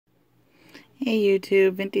Hey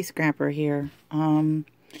YouTube, Vinty Scrapper here.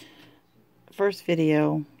 First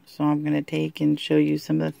video, so I'm going to take and show you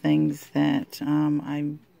some of the things that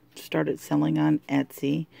I started selling on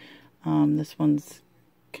Etsy. This one's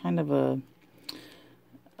kind of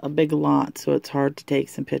a big lot, so it's hard to take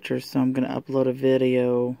some pictures, so I'm going to upload a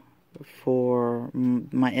video for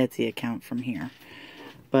my Etsy account from here.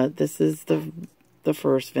 But this is the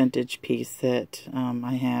first vintage piece that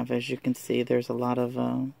I have. As you can see, there's a lot of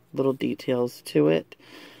little details to it.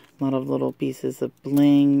 A lot of little pieces of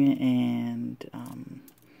bling and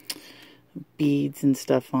beads and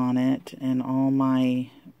stuff on it. And all my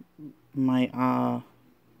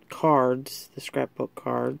cards, the scrapbook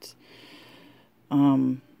cards.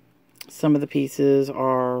 Some of the pieces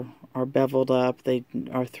are beveled up. They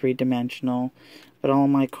are three-dimensional. But all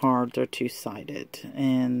my cards are two-sided.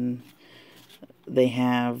 And they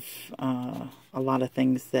have a lot of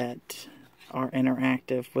things that are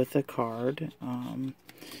interactive with the card.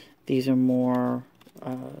 These are more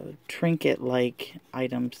trinket-like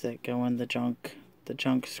items that go in the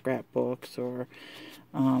junk scrapbooks, or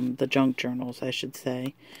the junk journals, I should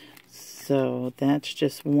say. So that's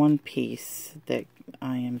just one piece that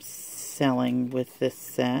I am selling with this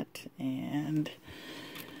set, and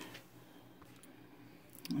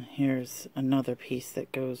here's another piece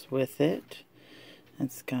that goes with it.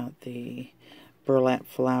 It's got the burlap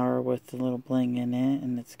flower with the little bling in it,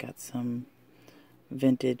 and it's got some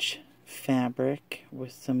vintage fabric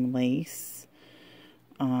with some lace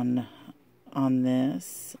on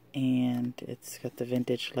this, and it's got the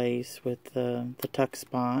vintage lace with the tuck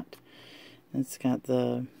spot. It's got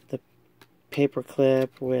the paper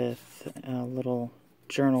clip with a little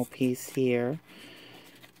journal piece here,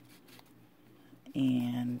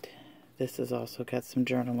 and this has also got some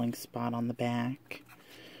journaling spot on the back.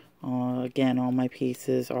 Again, all my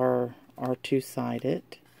pieces are two-sided,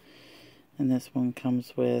 and this one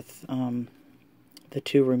comes with the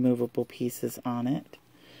two removable pieces on it.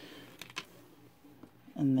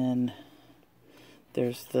 And then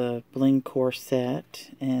there's the bling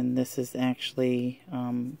corset, and this is actually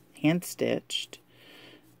hand-stitched.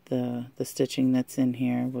 The stitching that's in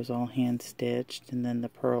here was all hand-stitched, and then the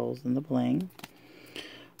pearls and the bling,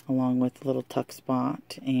 along with the little tuck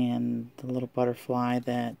spot and the little butterfly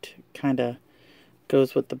that kind of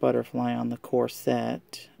goes with the butterfly on the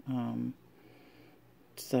corset.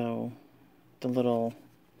 So the little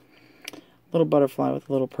butterfly with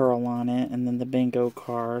a little pearl on it, and then the bingo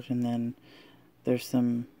card, and then there's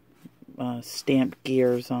some stamped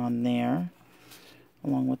gears on there,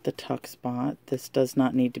 along with the tuck spot. This does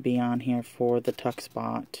not need to be on here for the tuck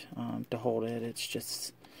spot to hold it. It's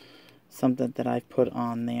just something that I've put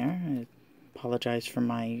on there. I apologize for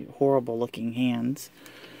my horrible looking hands.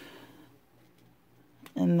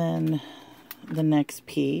 And then the next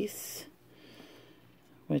piece,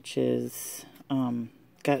 which is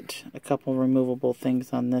got a couple removable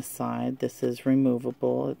things on this side. This is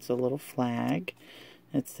removable. It's a little flag.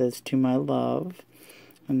 It says "To My Love,"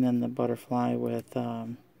 and then the butterfly with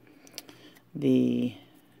the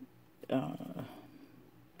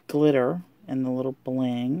glitter and the little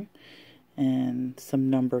bling, and some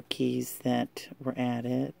number keys that were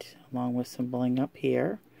added, along with some bling up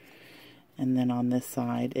here. And then on this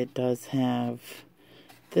side, it does have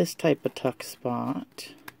this type of tuck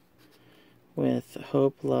spot with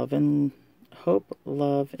Hope, Love, and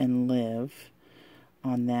Live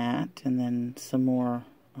on that, and then some more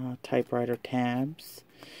typewriter tabs.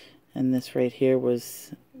 And this right here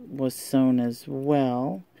was sewn as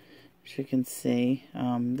well. As you can see,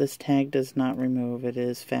 this tag does not remove. It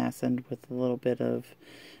is fastened with a little bit of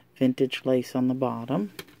vintage lace on the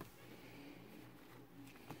bottom.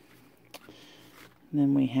 And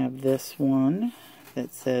then we have this one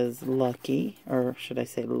that says Lucky, or should I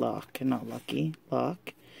say Luck, not Lucky,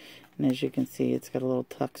 Luck. And as you can see, it's got a little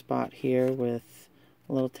tuck spot here with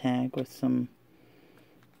a little tag with some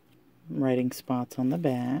writing spots on the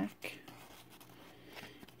back.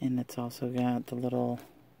 And it's also got the little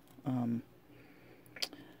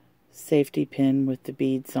safety pin with the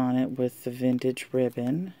beads on it with the vintage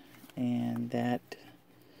ribbon, and that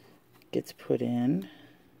gets put in.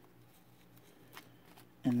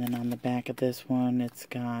 And then on the back of this one, it's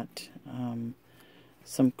got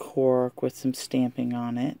some cork with some stamping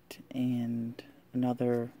on it, and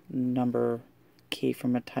another number key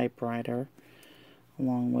from a typewriter,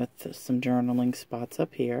 along with some journaling spots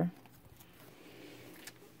up here.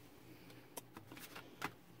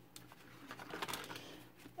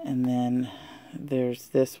 And then there's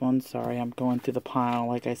this one. Sorry, I'm going through the pile.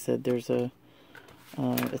 Like I said, there's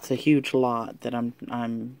it's a huge lot that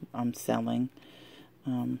I'm selling.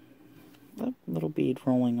 a little bead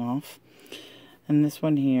rolling off. And this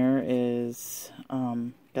one here is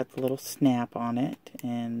got the little snap on it,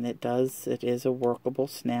 and it is a workable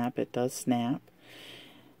snap. It does snap.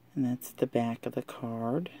 And that's the back of the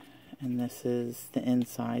card. And this is the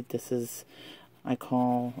inside. This is, I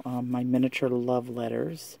call my miniature love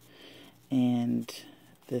letters. And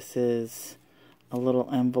this is a little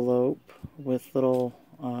envelope with little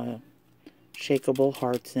shakeable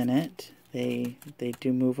hearts in it. They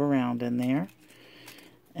do move around in there.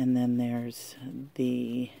 And then there's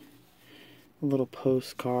the little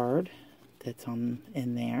postcard that's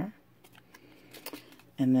in there.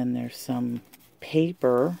 And then there's some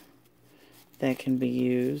paper that can be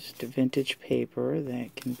used, vintage paper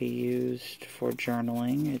that can be used for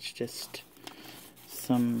journaling. It's just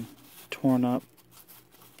some torn up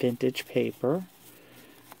vintage paper.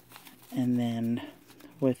 And then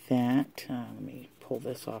with that, let me pull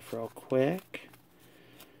this off real quick.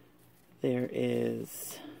 There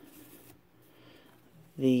is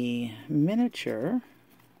the miniature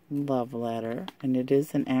love letter, and it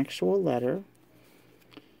is an actual letter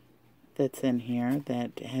that's in here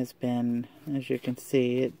that has been, as you can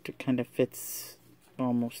see, it kind of fits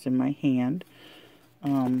almost in my hand.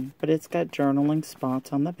 But it's got journaling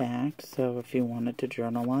spots on the back, so if you wanted to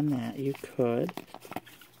journal on that, you could.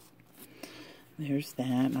 There's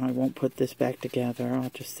that. I won't put this back together.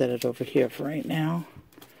 I'll just set it over here for right now.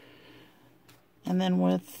 And then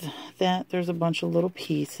with that, there's a bunch of little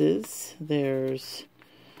pieces. There's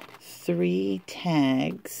 3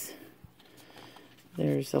 tags.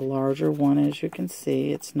 There's a larger one, as you can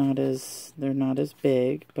see. They're not as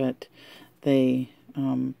big, but they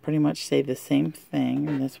pretty much say the same thing.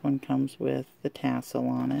 And this one comes with the tassel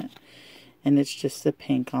on it, and it's just the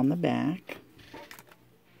pink on the back.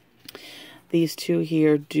 These two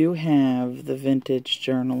here do have the vintage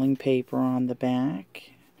journaling paper on the back,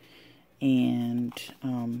 and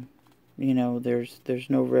you know, there's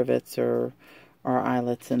no rivets or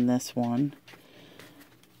eyelets in this one.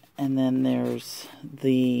 And then there's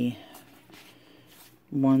the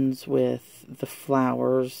ones with the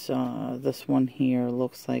flowers. This one here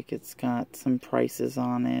looks like it's got some prices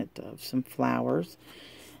on it of some flowers.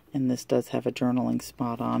 And this does have a journaling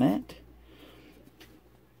spot on it.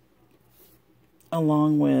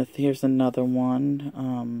 Along with, here's another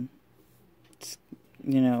one. It's,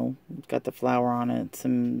 you know, got the flower on it,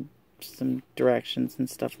 some directions and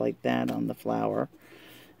stuff like that on the flower.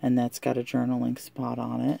 And that's got a journaling spot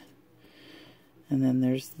on it. And then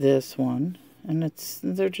there's this one, and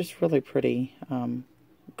they're just really pretty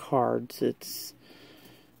cards. It's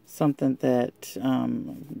something that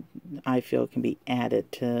I feel can be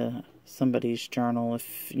added to somebody's journal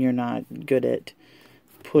if you're not good at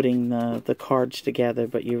putting the cards together,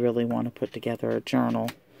 but you really want to put together a journal.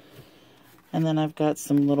 And then I've got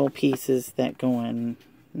some little pieces that go in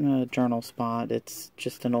a journal spot. It's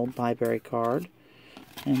just an old library card,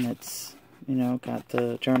 and it's, you know, got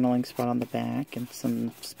the journaling spot on the back and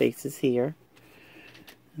some spaces here.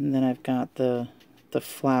 And then I've got the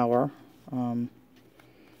flower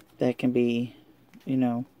that can be, you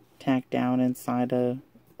know, tacked down inside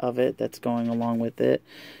of it, that's going along with it.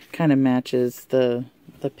 Kind of matches the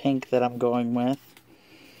pink that I'm going with.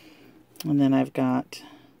 And then I've got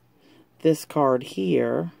this card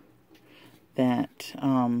here that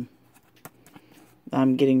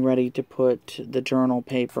I'm getting ready to put the journal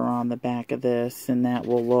paper on the back of this, and that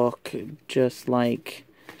will look just like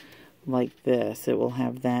this. It will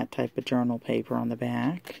have that type of journal paper on the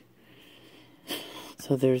back.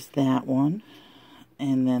 So there's that one.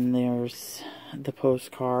 And then there's the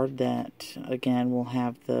postcard that, again, will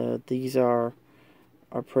have these are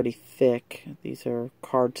pretty thick. These are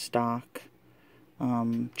cardstock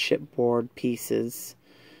chipboard pieces.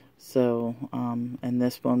 So, and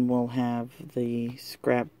this one will have the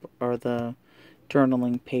scrap or the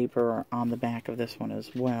journaling paper on the back of this one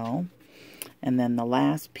as well. And then the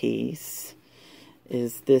last piece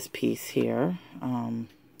is this piece here. I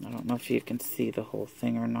don't know if you can see the whole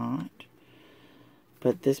thing or not,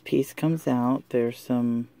 but this piece comes out. There's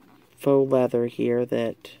some faux leather here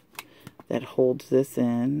that holds this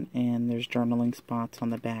in, and there's journaling spots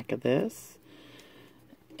on the back of this.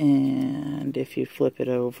 And if you flip it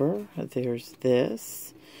over, there's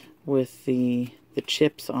this with the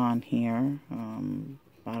chips on here.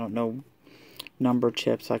 I don't know, number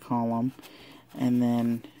chips I call them. And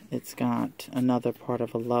then it's got another part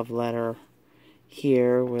of a love letter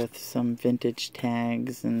here with some vintage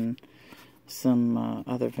tags and some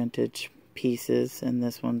other vintage pieces. And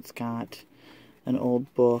this one's got an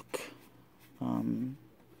old book,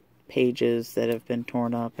 pages that have been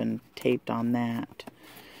torn up and taped on that.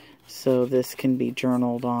 so this can be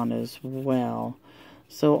journaled on as well.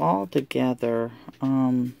 So all together,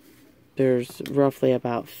 there's roughly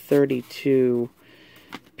about 32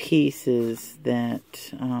 pieces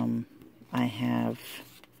that I have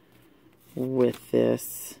with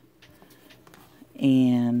this,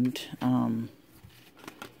 and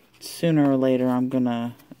sooner or later I'm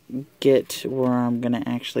gonna get where I'm gonna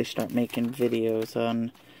actually start making videos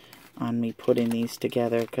on me putting these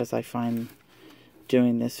together, because I find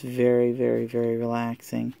doing this very, very, very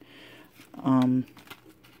relaxing.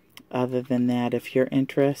 Other than that, if you're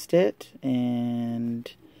interested and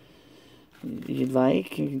you'd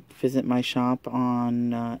like, you can visit my shop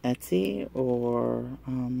on Etsy, or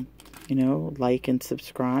you know, like and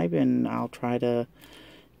subscribe, and I'll try to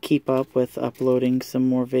keep up with uploading some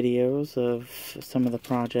more videos of some of the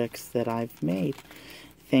projects that I've made.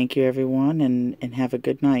 Thank you, everyone, and have a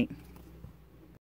good night.